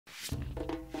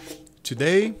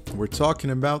Today, we're talking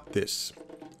about this,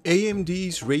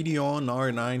 AMD's Radeon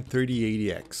R9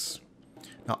 3080X.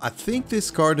 Now, I think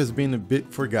this card has been a bit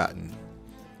forgotten.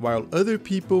 While other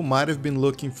people might have been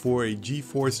looking for a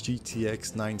Geforce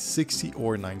GTX 960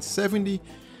 or 970,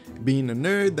 being a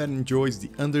nerd that enjoys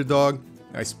the underdog,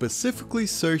 I specifically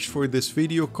searched for this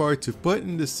video card to put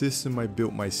in the system I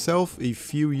built myself a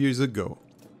few years ago.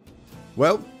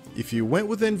 Well, if you went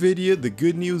with Nvidia, the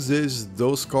good news is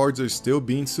those cards are still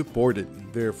being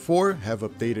supported, therefore have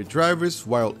updated drivers,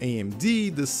 while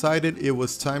AMD decided it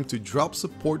was time to drop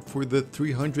support for the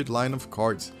 300 line of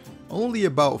cards, only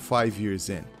about 5 years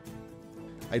in.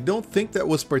 I don't think that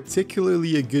was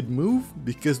particularly a good move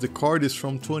because the card is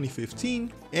from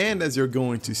 2015 and as you're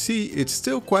going to see, it's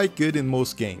still quite good in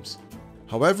most games.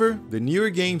 However, the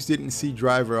newer games didn't see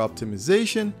driver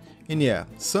optimization and yeah,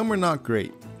 some are not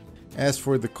great. As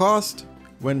for the cost,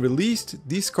 when released,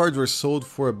 these cards were sold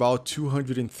for about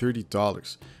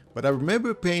 $230, but I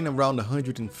remember paying around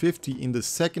 $150 in the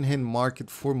secondhand market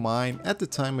for mine at the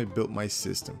time I built my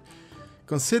system.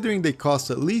 Considering they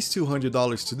cost at least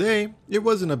 $200 today, it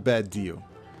wasn't a bad deal.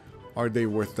 Are they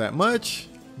worth that much?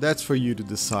 That's for you to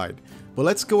decide. But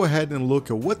let's go ahead and look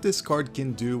at what this card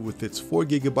can do with its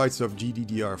 4GB of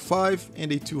GDDR5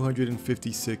 and a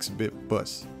 256-bit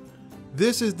bus.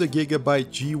 This is the Gigabyte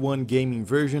G1 gaming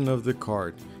version of the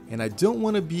card, and I don't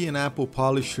want to be an Apple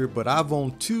polisher, but I've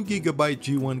owned 2 Gigabyte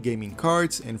G1 gaming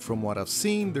cards and from what I've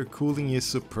seen, their cooling is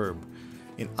superb.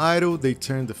 In idle, they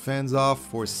turn the fans off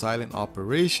for silent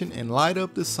operation and light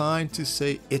up the sign to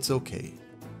say it's okay.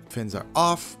 Fans are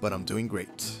off, but I'm doing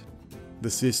great. The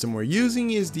system we're using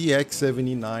is the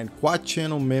x79 quad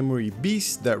channel memory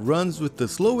beast that runs with the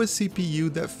slowest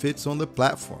CPU that fits on the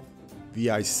platform. The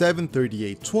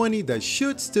i7-3820 that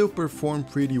should still perform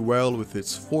pretty well with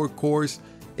its 4 cores,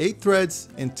 8 threads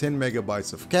and 10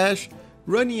 MB of cache,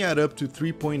 running at up to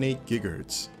 3.8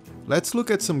 GHz. Let's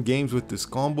look at some games with this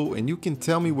combo and you can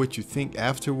tell me what you think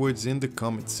afterwards in the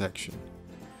comment section.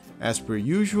 As per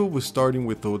usual, we're starting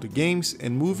with older games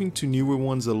and moving to newer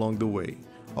ones along the way.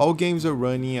 All games are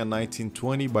running at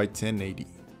 1920 by 1080.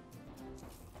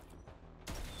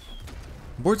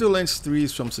 Borderlands 3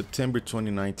 is from September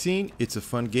 2019, it's a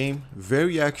fun game,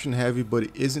 very action heavy but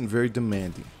it isn't very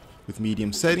demanding. With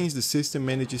medium settings, the system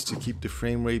manages to keep the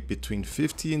frame rate between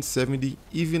 50 and 70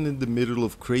 even in the middle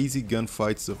of crazy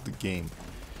gunfights of the game.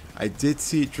 I did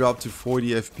see it drop to 40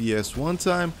 FPS one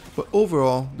time, but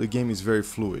overall the game is very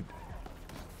fluid.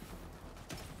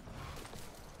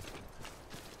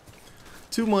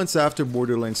 2 months after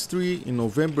Borderlands 3, in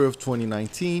November of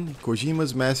 2019,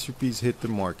 Kojima's masterpiece hit the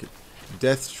market.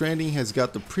 Stranding has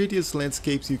got the prettiest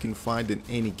landscapes you can find in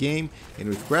any game, and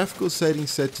with graphical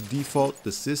settings set to default,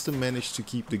 the system managed to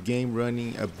keep the game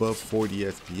running above 40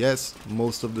 FPS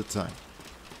most of the time.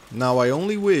 Now I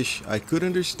only wish I could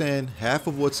understand half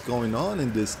of what's going on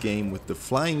in this game with the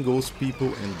flying ghost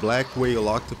people and black whale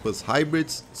octopus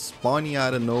hybrids spawning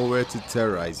out of nowhere to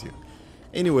terrorize you.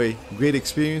 Anyway, great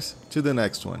experience, to the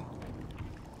next one.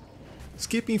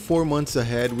 Skipping 4 months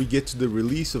ahead, we get to the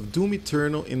release of Doom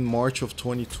Eternal in March of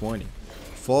 2020.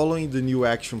 Following the new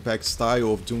action-packed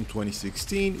style of Doom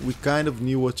 2016, we kind of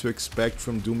knew what to expect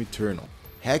from Doom Eternal.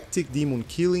 Hectic demon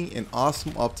killing and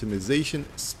awesome optimization,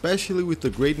 especially with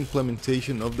the great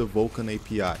implementation of the Vulkan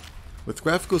API. With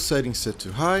graphical settings set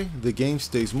to high, the game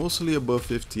stays mostly above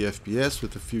 50 FPS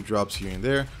with a few drops here and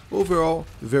there. Overall,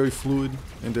 very fluid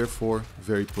and therefore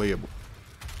very playable.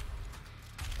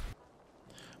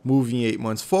 Moving 8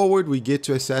 months forward, we get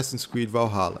to Assassin's Creed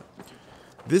Valhalla.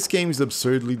 This game is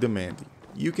absurdly demanding.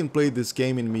 You can play this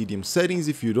game in medium settings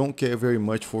if you don't care very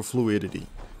much for fluidity.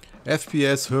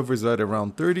 FPS hovers at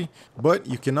around 30, but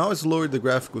you can always lower the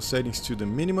graphical settings to the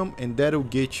minimum and that'll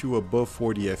get you above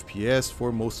 40 FPS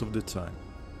for most of the time.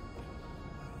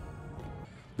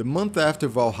 The month after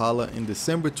Valhalla, in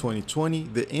December 2020,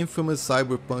 the infamous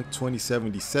Cyberpunk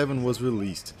 2077 was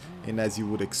released, and as you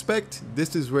would expect,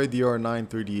 this is where the R9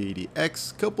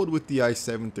 3080X coupled with the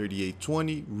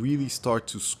i7-3820 really start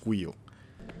to squeal.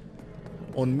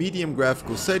 On medium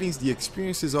graphical settings, the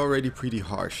experience is already pretty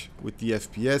harsh, with the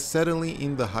FPS settling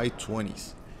in the high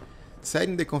 20s.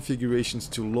 Setting the configurations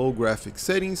to low graphic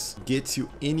settings gets you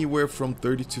anywhere from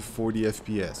 30 to 40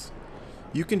 FPS.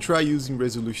 You can try using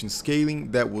resolution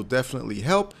scaling, that will definitely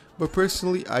help, but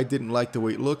personally I didn't like the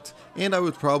way it looked and I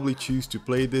would probably choose to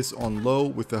play this on low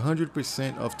with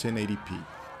 100% of 1080p.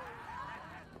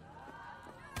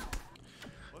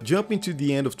 Jumping to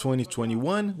the end of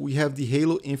 2021, we have the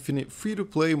Halo Infinite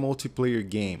free-to-play multiplayer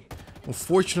game.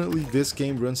 Unfortunately, this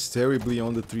game runs terribly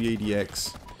on the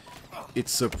 380X.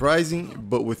 It's surprising,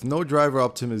 but with no driver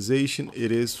optimization,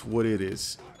 it is what it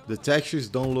is. the textures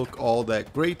don't look all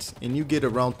that great, and you get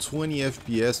around 20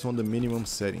 FPS on the minimum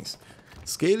settings.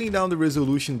 Scaling down the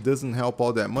resolution doesn't help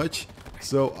all that much,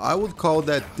 so I would call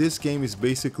that this game is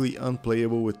basically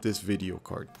unplayable with this video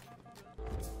card.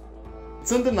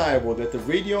 It's undeniable that the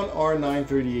Radeon R9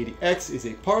 3080X is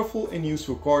a powerful and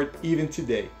useful card even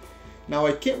today. Now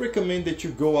I can't recommend that you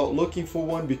go out looking for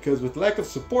one because with lack of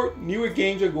support, newer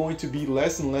games are going to be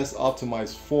less and less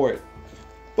optimized for it.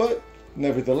 But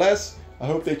nevertheless, I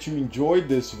hope that you enjoyed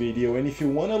this video, and if you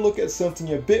want to look at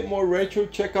something a bit more retro,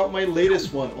 check out my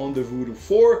latest one on the Voodoo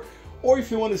 4, or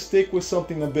if you want to stick with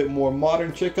something a bit more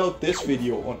modern, check out this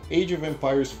video on Age of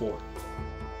Empires 4.